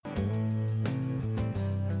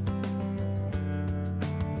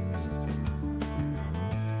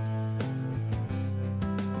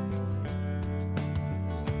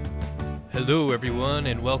Hello, everyone,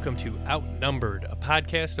 and welcome to Outnumbered, a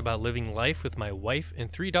podcast about living life with my wife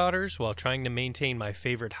and 3 daughters while trying to maintain my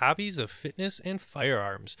favorite hobbies of fitness and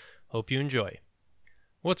firearms. Hope you enjoy.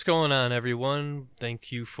 What's going on, everyone?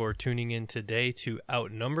 Thank you for tuning in today to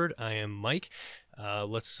Outnumbered. I am Mike.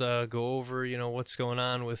 Let's go over, what's going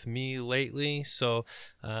on with me lately. So,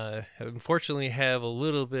 unfortunately, have a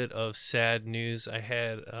little bit of sad news. I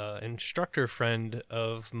had an instructor friend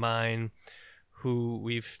of mine who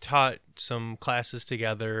we've taught some classes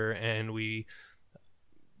together, and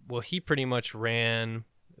he pretty much ran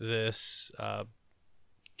this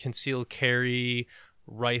concealed carry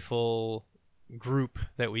rifle group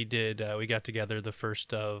that we did. We got together the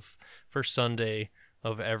first Sunday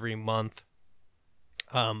of every month.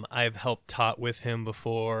 I've helped taught with him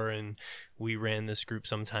before, and we ran this group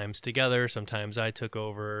sometimes together. Sometimes I took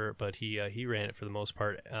over, but he ran it for the most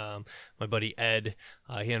part. My buddy Ed,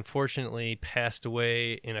 he unfortunately passed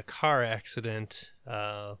away in a car accident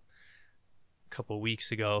a couple of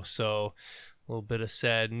weeks ago. So a little bit of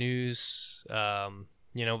sad news,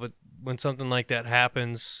 but when something like that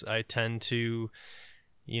happens, I tend to,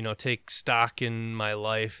 take stock in my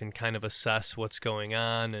life and kind of assess what's going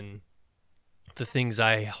on and the things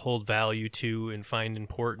I hold value to and find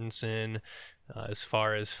importance in, as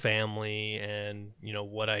far as family and,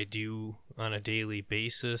 what I do on a daily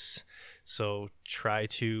basis. So try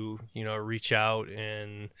to, reach out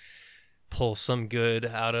and pull some good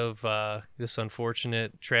out of this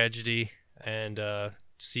unfortunate tragedy and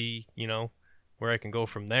see, where I can go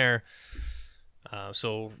from there.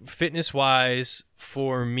 So fitness-wise,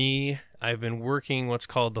 for me, I've been working what's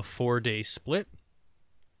called the 4-day split.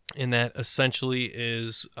 And that essentially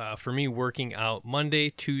is, for me, working out Monday,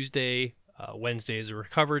 Tuesday, Wednesday is a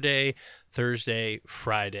recover day, Thursday,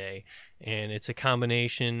 Friday. And it's a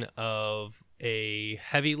combination of a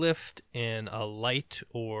heavy lift and a light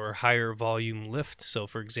or higher volume lift. So,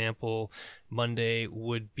 for example, Monday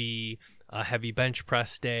would be a heavy bench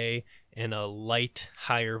press day and a light,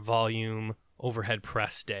 higher volume overhead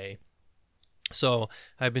press day. So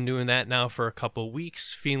I've been doing that now for a couple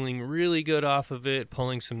weeks, feeling really good off of it,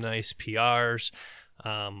 pulling some nice PRs,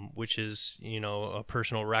 which is, a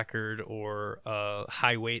personal record or a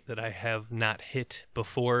high weight that I have not hit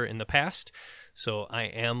before in the past. So I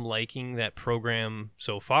am liking that program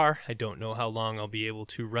so far. I don't know how long I'll be able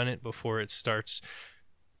to run it before it starts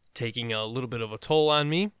taking a little bit of a toll on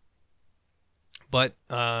me, but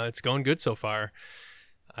it's going good so far.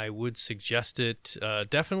 I would suggest it.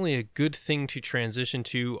 Definitely a good thing to transition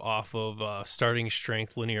to off of starting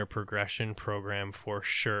strength linear progression program for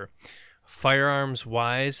sure. Firearms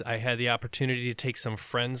wise, I had the opportunity to take some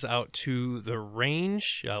friends out to the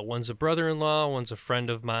range. One's a brother-in-law, one's a friend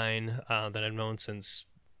of mine that I've known since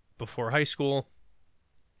before high school.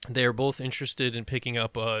 They're both interested in picking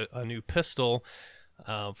up a new pistol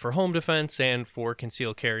for home defense and for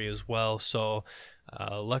concealed carry as well. So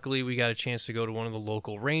luckily, we got a chance to go to one of the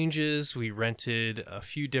local ranges. We rented a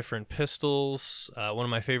few different pistols. One of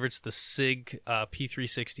my favorites, the SIG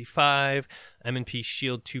P365, M&P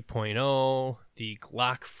Shield 2.0, the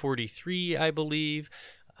Glock 43, I believe.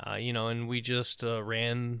 And we just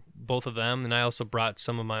ran both of them. And I also brought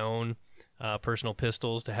some of my own personal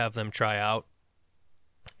pistols to have them try out.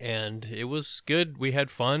 And it was good. We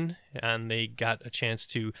had fun, and they got a chance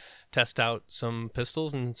to test out some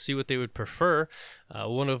pistols and see what they would prefer.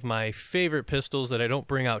 One of my favorite pistols that I don't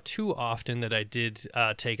bring out too often that I did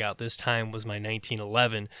take out this time was my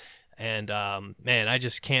 1911. And man, I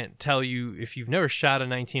just can't tell you, if you've never shot a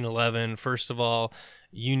 1911, first of all,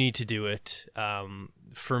 you need to do it.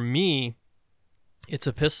 For me, it's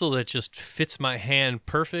a pistol that just fits my hand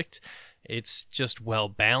perfect. It's just well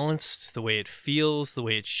balanced, the way it feels, the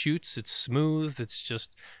way it shoots, it's smooth. It's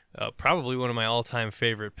just probably one of my all-time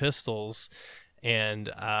favorite pistols, and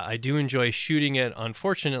I do enjoy shooting it.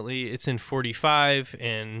 Unfortunately, it's in .45,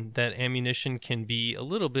 and that ammunition can be a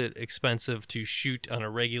little bit expensive to shoot on a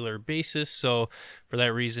regular basis, so for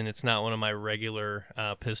that reason, it's not one of my regular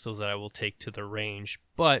pistols that I will take to the range,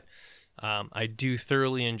 but I do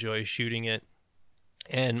thoroughly enjoy shooting it,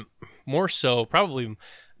 and more so, probably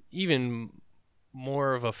even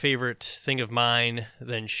more of a favorite thing of mine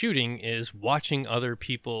than shooting is watching other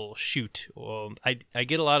people shoot. I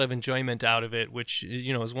get a lot of enjoyment out of it, which,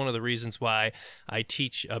 is one of the reasons why I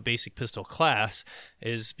teach a basic pistol class,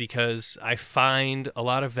 is because I find a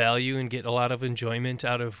lot of value and get a lot of enjoyment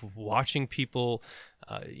out of watching people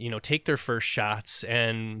take their first shots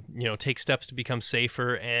and, take steps to become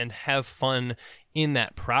safer and have fun in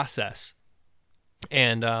that process.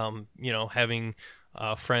 And, having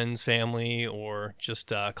friends, family, or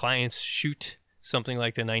just clients shoot something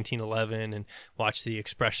like the 1911 and watch the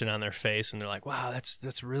expression on their face when they're like, wow,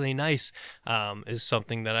 that's really nice, is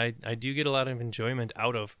something that I do get a lot of enjoyment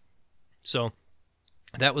out of. So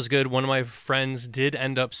that was good. One of my friends did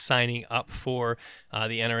end up signing up for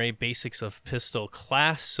the NRA Basics of Pistol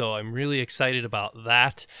class, so I'm really excited about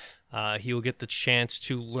that. He will get the chance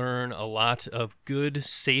to learn a lot of good,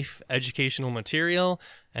 safe educational material,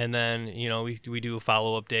 and then, we do a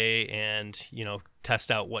follow-up day and,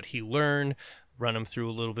 test out what he learned, run him through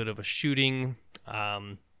a little bit of a shooting,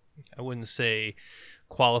 I wouldn't say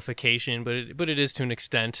qualification, but it is to an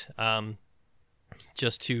extent,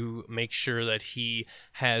 just to make sure that he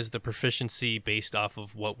has the proficiency based off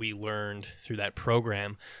of what we learned through that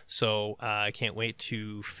program. So I can't wait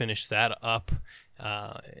to finish that up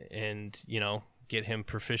and, get him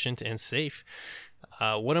proficient and safe.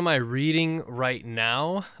 What am I reading right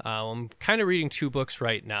now? I'm kind of reading two books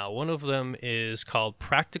right now. One of them is called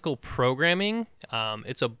Practical Programming.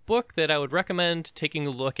 It's a book that I would recommend taking a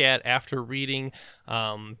look at after reading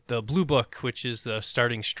the Blue Book, which is the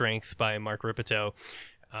Starting Strength by Mark Rippetoe.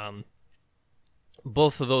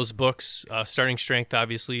 Both of those books, Starting Strength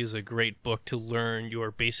obviously is a great book to learn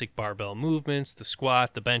your basic barbell movements, the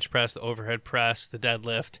squat, the bench press, the overhead press, the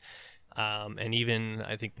deadlift, and even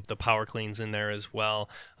I think the power clean's in there as well.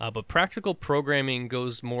 But Practical Programming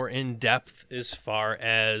goes more in depth as far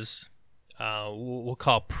as we'll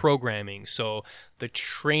call programming. So the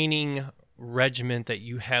training regimen that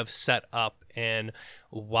you have set up and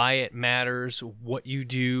why it matters, what you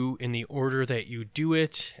do in the order that you do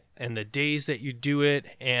it, and the days that you do it,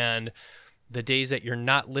 and the days that you're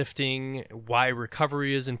not lifting, why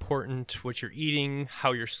recovery is important, what you're eating,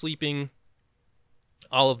 how you're sleeping,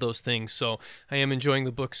 all of those things. So I am enjoying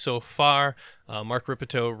the book so far. Mark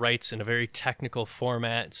Rippetoe writes in a very technical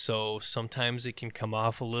format, so sometimes it can come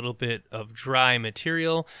off a little bit of dry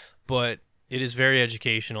material, but it is very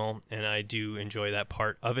educational, and I do enjoy that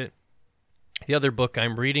part of it. The other book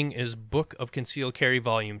I'm reading is Book of Concealed Carry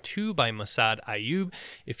Volume 2 by Massad Ayoob.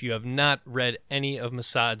 If you have not read any of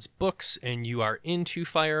Massad's books and you are into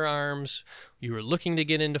firearms, you are looking to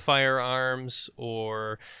get into firearms,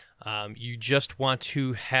 or you just want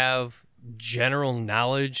to have general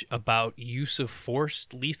knowledge about use of force,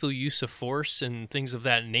 lethal use of force, and things of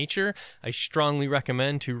that nature, I strongly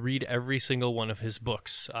recommend to read every single one of his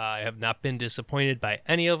books. I have not been disappointed by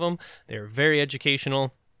any of them. They're very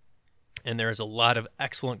educational, and there is a lot of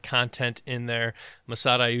excellent content in there.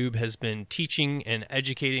 Massad Ayoob has been teaching and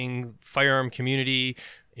educating firearm community,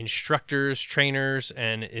 instructors, trainers,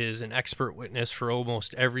 and is an expert witness for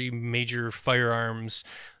almost every major firearms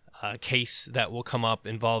case that will come up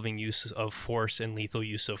involving use of force and lethal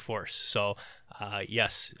use of force. So,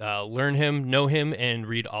 yes, learn him, know him, and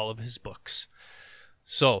read all of his books.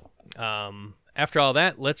 So, after all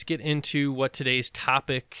that, let's get into what today's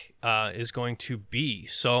topic is going to be.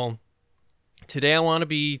 So, today I want to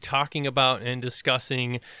be talking about and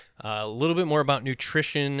discussing a little bit more about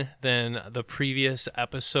nutrition than the previous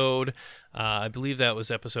episode. I believe that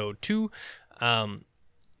was episode 2.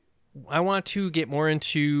 I want to get more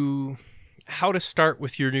into how to start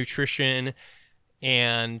with your nutrition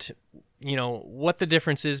and, what the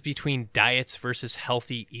difference is between diets versus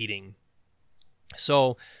healthy eating.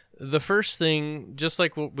 So the first thing, just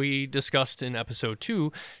like what we discussed in episode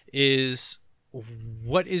 2, is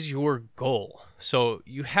what is your goal? So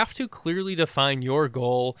you have to clearly define your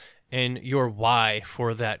goal and your why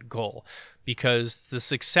for that goal, because the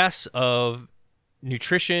success of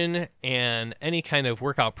nutrition and any kind of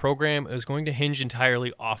workout program is going to hinge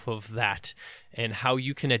entirely off of that and how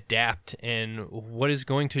you can adapt and what is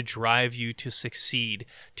going to drive you to succeed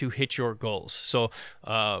to hit your goals. So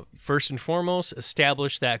first and foremost,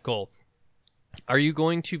 establish that goal. Are you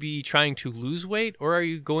going to be trying to lose weight, or are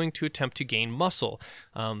you going to attempt to gain muscle?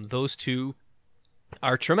 Those two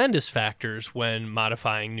are tremendous factors when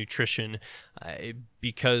modifying nutrition,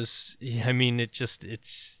 because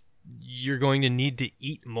you're going to need to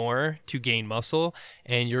eat more to gain muscle,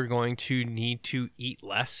 and you're going to need to eat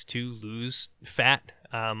less to lose fat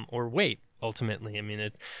or weight, ultimately.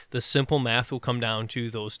 The simple math will come down to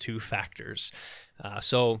those two factors.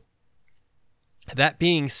 So that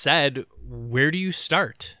being said, where do you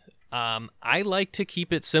start? I like to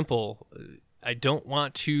keep it simple. I don't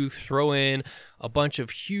want to throw in a bunch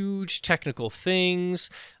of huge technical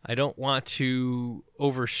things. I don't want to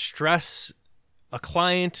overstress a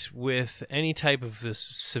client with any type of this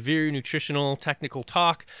severe nutritional technical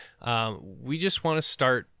talk. We just want to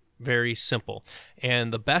start very simple.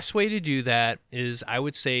 And the best way to do that is, I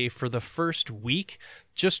would say, for the first week,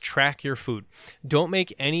 just track your food. Don't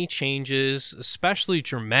make any changes, especially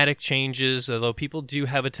dramatic changes, although people do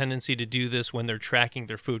have a tendency to do this when they're tracking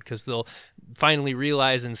their food because they'll finally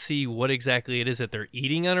realize and see what exactly it is that they're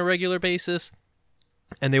eating on a regular basis,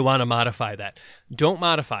 and they want to modify that. Don't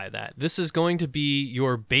modify that. This is going to be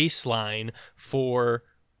your baseline for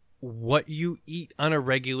what you eat on a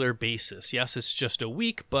regular basis. Yes, it's just a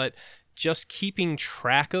week, but just keeping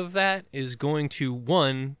track of that is going to,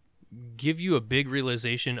 one, give you a big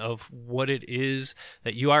realization of what it is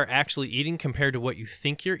that you are actually eating compared to what you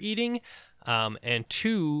think you're eating. And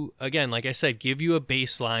two, again, like I said, give you a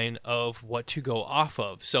baseline of what to go off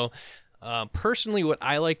of. So personally, what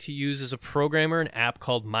I like to use is a program or an app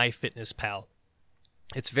called MyFitnessPal.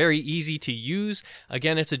 It's very easy to use.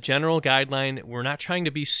 Again, it's a general guideline. We're not trying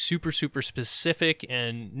to be super, super specific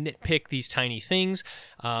and nitpick these tiny things.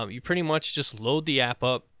 You pretty much just load the app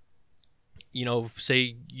up. You know,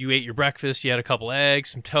 say you ate your breakfast, you had a couple eggs,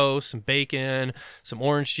 some toast, some bacon, some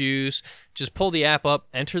orange juice. Just pull the app up,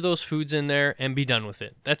 enter those foods in there, and be done with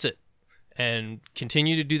it. That's it. And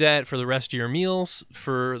continue to do that for the rest of your meals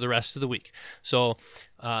for the rest of the week. So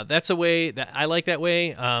that's a way that I like that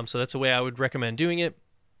way. So that's a way I would recommend doing it.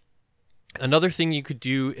 Another thing you could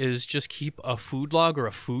do is just keep a food log or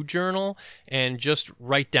a food journal and just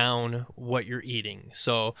write down what you're eating.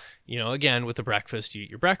 So, you know, again, with the breakfast, you eat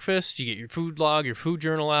your breakfast, you get your food log, your food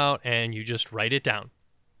journal out, and you just write it down.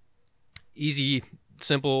 Easy,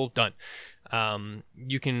 simple, done.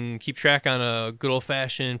 You can keep track on a good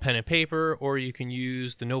old-fashioned pen and paper, or you can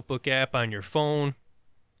use the notebook app on your phone.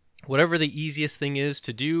 Whatever the easiest thing is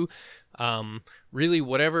to do, really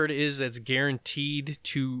whatever it is that's guaranteed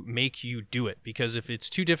to make you do it. Because if it's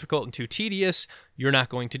too difficult and too tedious, you're not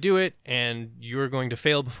going to do it, and you're going to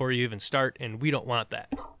fail before you even start, and we don't want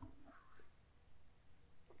that.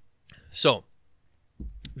 So,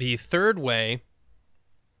 the third way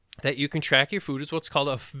that you can track your food is what's called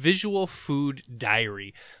a visual food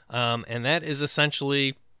diary. And that is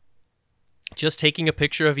essentially just taking a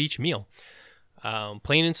picture of each meal.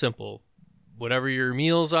 Plain and simple. Whatever your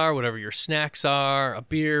meals are, whatever your snacks are, a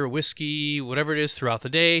beer, whiskey, whatever it is throughout the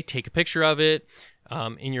day, take a picture of it.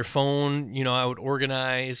 In your phone, you know, I would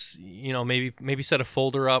organize, you know, maybe set a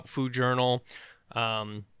folder up, food journal,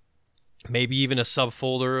 maybe even a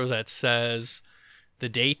subfolder that says the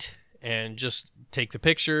date, and just take the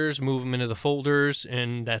pictures, move them into the folders,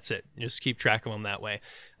 and that's it. Just keep track of them that way.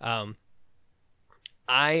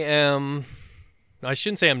 I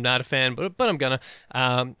shouldn't say I'm not a fan, but I'm gonna.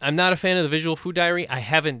 I'm not a fan of the visual food diary. I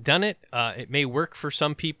haven't done it. It may work for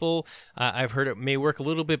some people. I've heard it may work a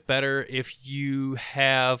little bit better if you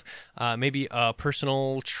have maybe a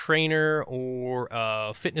personal trainer or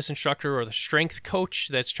a fitness instructor or the strength coach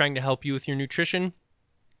that's trying to help you with your nutrition.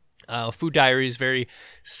 Food diary is very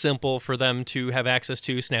simple for them to have access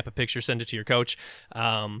to. Snap a picture, send it to your coach.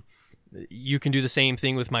 You can do the same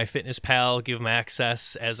thing with MyFitnessPal. Give them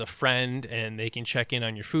access as a friend, and they can check in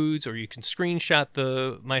on your foods, or you can screenshot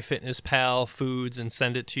the MyFitnessPal foods and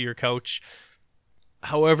send it to your coach.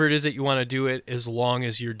 However it is that you want to do it, as long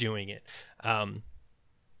as you're doing it.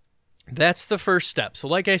 That's the first step. So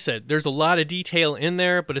like I said, there's a lot of detail in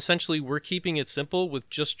there, but essentially we're keeping it simple with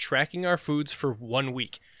just tracking our foods for 1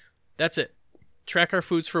 week. That's it. Track our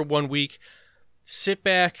foods for 1 week. Sit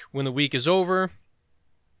back when the week is over,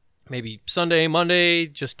 maybe Sunday, Monday,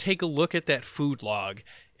 just take a look at that food log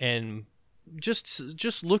and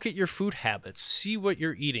just look at your food habits. See what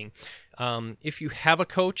you're eating. If you have a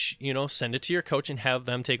coach, you know, send it to your coach and have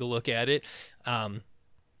them take a look at it.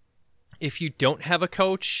 If you don't have a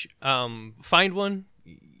coach, find one.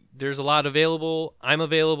 There's a lot available. I'm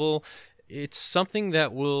available. It's something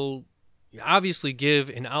that will obviously give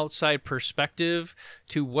an outside perspective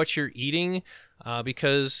to what you're eating,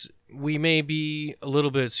 because we may be a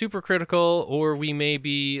little bit super critical, or we may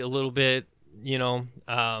be a little bit, you know,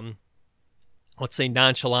 let's say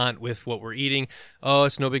nonchalant with what we're eating. Oh,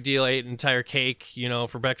 it's no big deal. I ate an entire cake, you know,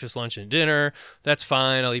 for breakfast, lunch, and dinner. That's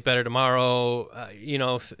fine. I'll eat better tomorrow. You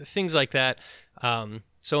know, things like that.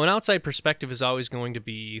 So an outside perspective is always going to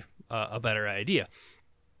be a better idea.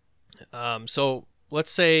 So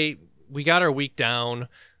let's say we got our week down.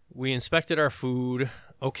 We inspected our food.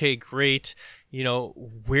 Okay, great. You know,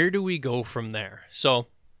 where do we go from there? So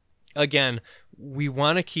again, we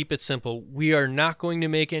want to keep it simple. We are not going to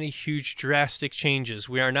make any huge drastic changes.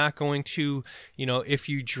 We are not going to, you know, if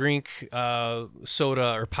you drink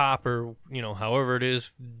soda or pop or, you know, however it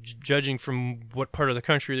is, judging from what part of the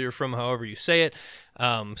country you're from, however you say it,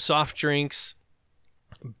 soft drinks,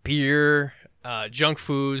 beer, junk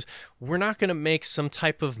foods. We're not going to make some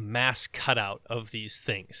type of mass cutout of these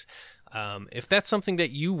things. If that's something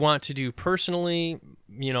that you want to do personally,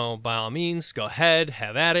 by all means, go ahead,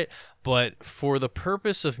 have at it. But for the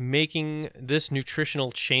purpose of making this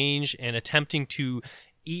nutritional change and attempting to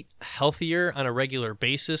eat healthier on a regular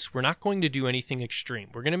basis, we're not going to do anything extreme.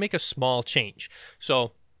 We're going to make a small change.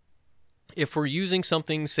 So if we're using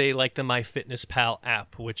something, say, like the MyFitnessPal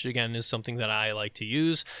app, which again is something that I like to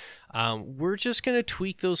use, we're just going to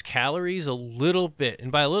tweak those calories a little bit.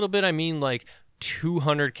 And by a little bit, I mean like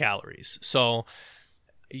 200 calories. So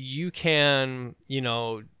you can,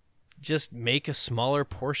 just make a smaller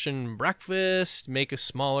portion breakfast, make a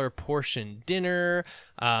smaller portion dinner.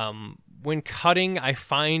 When cutting, I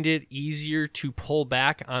find it easier to pull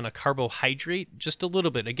back on a carbohydrate just a little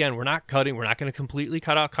bit. Again, we're not cutting. We're not going to completely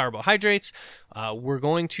cut out carbohydrates. We're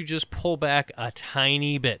going to just pull back a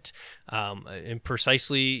tiny bit. And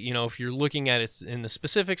precisely, if you're looking at it in the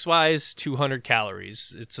specifics wise, 200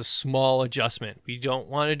 calories. It's a small adjustment. We don't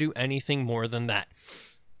want to do anything more than that.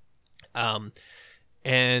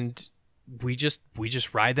 And we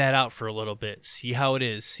just ride that out for a little bit, see how it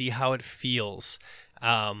is, see how it feels.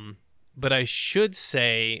 But I should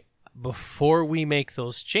say, before we make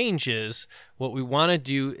those changes, what we want to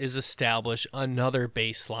do is establish another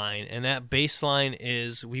baseline. And that baseline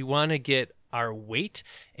is we want to get our weight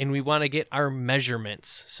and we want to get our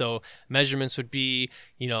measurements. So measurements would be,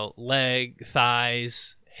 leg,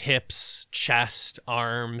 thighs, hips, chest,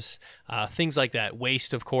 arms, things like that,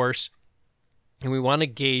 waist, of course. And we want to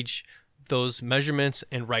gauge those measurements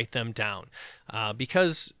and write them down,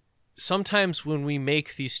 because sometimes when we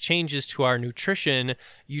make these changes to our nutrition,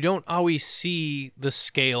 you don't always see the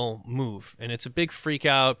scale move, and it's a big freak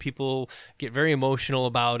out. People get very emotional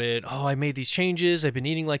about it. Oh, I made these changes. I've been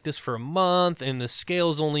eating like this for a month, and the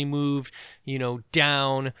scale's only moved,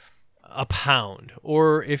 down a pound.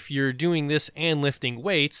 Or if you're doing this and lifting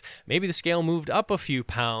weights, maybe the scale moved up a few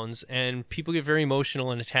pounds, and people get very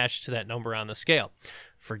emotional and attached to that number on the scale.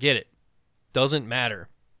 Forget it. Doesn't matter.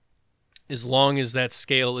 As long as that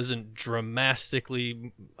scale isn't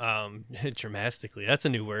dramatically, that's a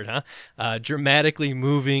new word, huh? Dramatically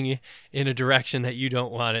moving in a direction that you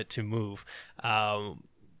don't want it to move.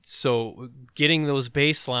 So getting those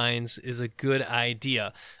baselines is a good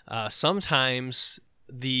idea. Sometimes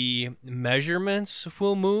the measurements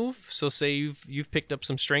will move. So say you've picked up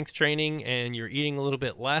some strength training and you're eating a little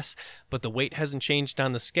bit less, but the weight hasn't changed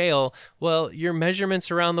on the scale. Well, your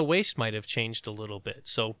measurements around the waist might have changed a little bit.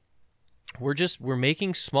 So we're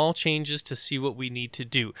making small changes to see what we need to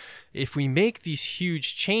do. If we make these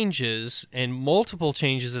huge changes and multiple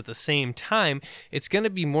changes at the same time, it's going to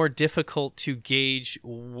be more difficult to gauge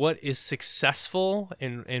what is successful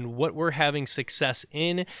and what we're having success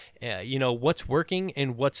in, what's working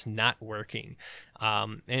and what's not working.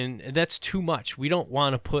 And that's too much. We don't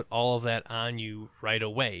want to put all of that on you right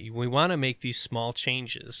away. We want to make these small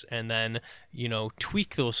changes and then,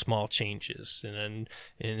 tweak those small changes and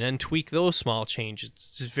then tweak those small changes.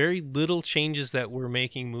 It's just very little changes that we're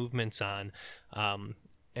making movements on.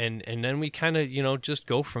 And then we kind of, just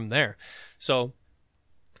go from there. So,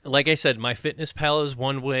 like I said, MyFitnessPal is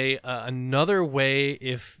one way. Another way,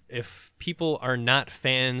 if people are not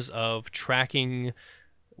fans of tracking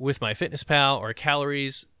with MyFitnessPal or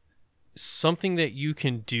calories, something that you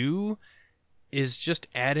can do is just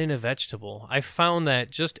add in a vegetable. I found that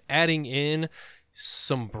just adding in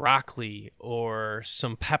some broccoli or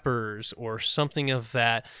some peppers or something of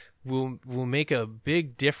that will make a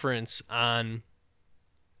big difference on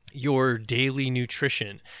your daily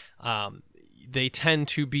nutrition. They tend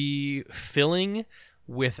to be filling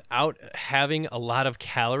without having a lot of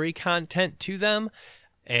calorie content to them.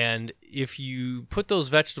 And if you put those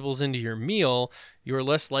vegetables into your meal, you're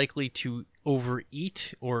less likely to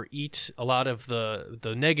overeat or eat a lot of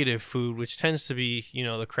the negative food, which tends to be,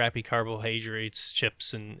 the crappy carbohydrates,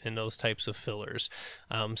 chips, and those types of fillers.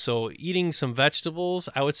 So eating some vegetables,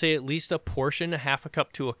 I would say at least a portion, half a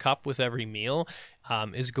cup to a cup with every meal,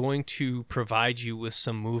 is going to provide you with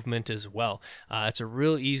some movement as well. It's a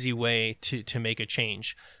real easy way to make a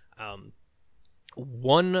change.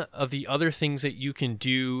 One of the other things that you can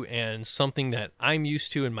do, and something that I'm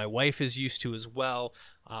used to and my wife is used to as well,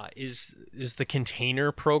 is the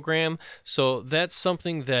container program. So that's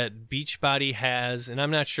something that Beachbody has, and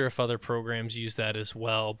I'm not sure if other programs use that as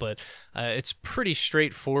well, but it's pretty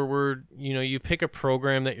straightforward. You pick a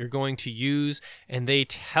program that you're going to use, and they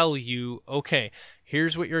tell you, okay,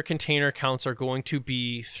 here's what your container counts are going to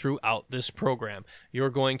be throughout this program. You're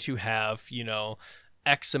going to have,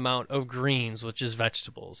 X amount of greens, which is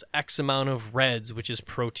vegetables, X amount of reds, which is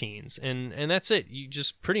proteins, and that's it. You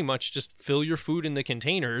just pretty much just fill your food in the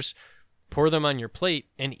containers, pour them on your plate,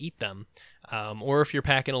 and eat them. Or if you're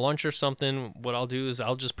packing a lunch or something, what I'll do is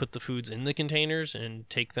I'll just put the foods in the containers and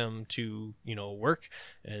take them to, work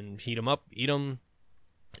and heat them up, eat them,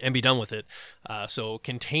 and be done with it. So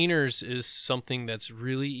containers is something that's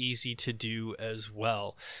really easy to do as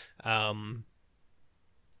well.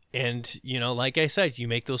 And, like I said, you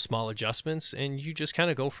make those small adjustments and you just kind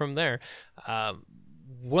of go from there.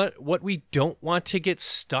 What we don't want to get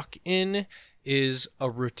stuck in is a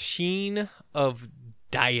routine of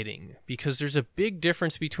dieting, because there's a big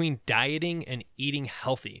difference between dieting and eating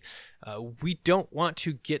healthy. We don't want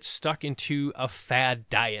to get stuck into a fad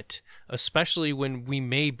diet, especially when we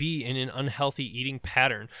may be in an unhealthy eating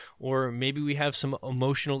pattern, or maybe we have some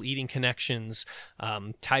emotional eating connections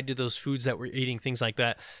tied to those foods that we're eating, things like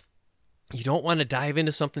that. You don't want to dive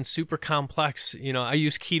into something super complex. I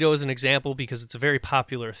use keto as an example because it's a very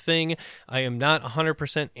popular thing. I am not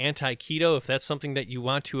 100% anti-keto. If that's something that you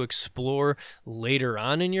want to explore later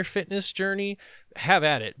on in your fitness journey, have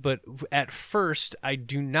at it. But at first, I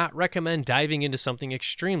do not recommend diving into something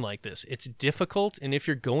extreme like this. It's difficult, and if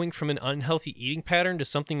you're going from an unhealthy eating pattern to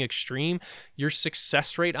something extreme, your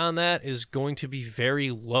success rate on that is going to be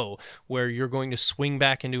very low, where you're going to swing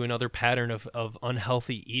back into another pattern of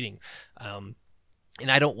unhealthy eating. And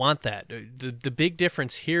I don't want that. The big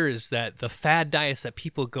difference here is that the fad diets that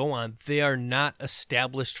people go on, they are not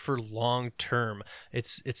established for long term.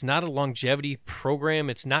 It's not a longevity program.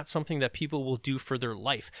 It's not something that people will do for their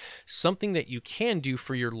life. Something that you can do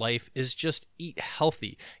for your life is just eat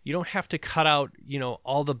healthy. You don't have to cut out,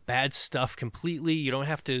 all the bad stuff completely. You don't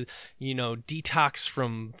have to, detox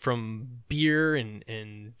from beer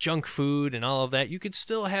and junk food and all of that. You could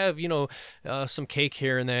still have, some cake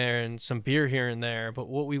here and there and some beer here and there. But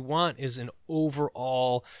what we want is an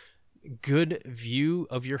overall good view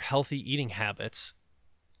of your healthy eating habits.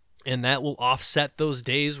 And that will offset those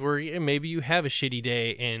days where maybe you have a shitty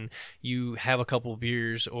day and you have a couple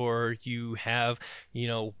beers, or you have,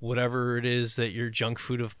 whatever it is that your junk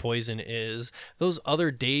food of poison is. Those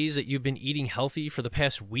other days that you've been eating healthy for the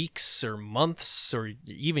past weeks or months or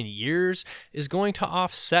even years is going to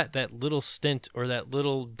offset that little stint or that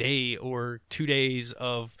little day or 2 days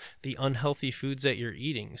of the unhealthy foods that you're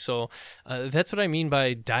eating. So that's what I mean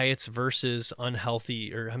by diets versus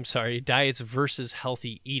healthy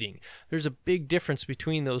eating. There's a big difference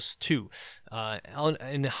between those two.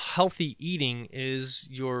 And healthy eating is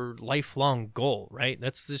your lifelong goal, right?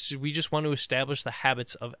 We just want to establish the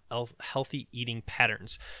habits of healthy eating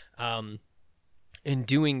patterns. In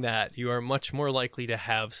doing that, you are much more likely to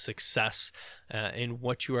have success in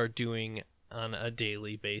what you are doing on a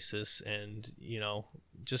daily basis and,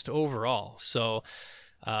 just overall. So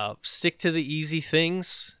stick to the easy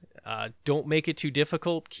things. Don't make it too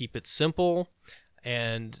difficult. Keep it simple,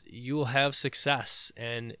 and you will have success.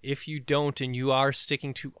 And if you don't, and you are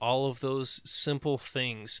sticking to all of those simple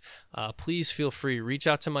things, please feel free. Reach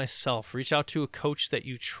out to myself. Reach out to a coach that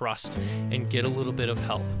you trust and get a little bit of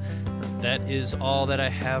help. That is all that I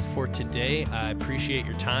have for today. I appreciate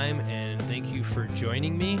your time, and thank you for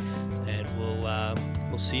joining me. And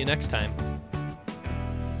we'll see you next time.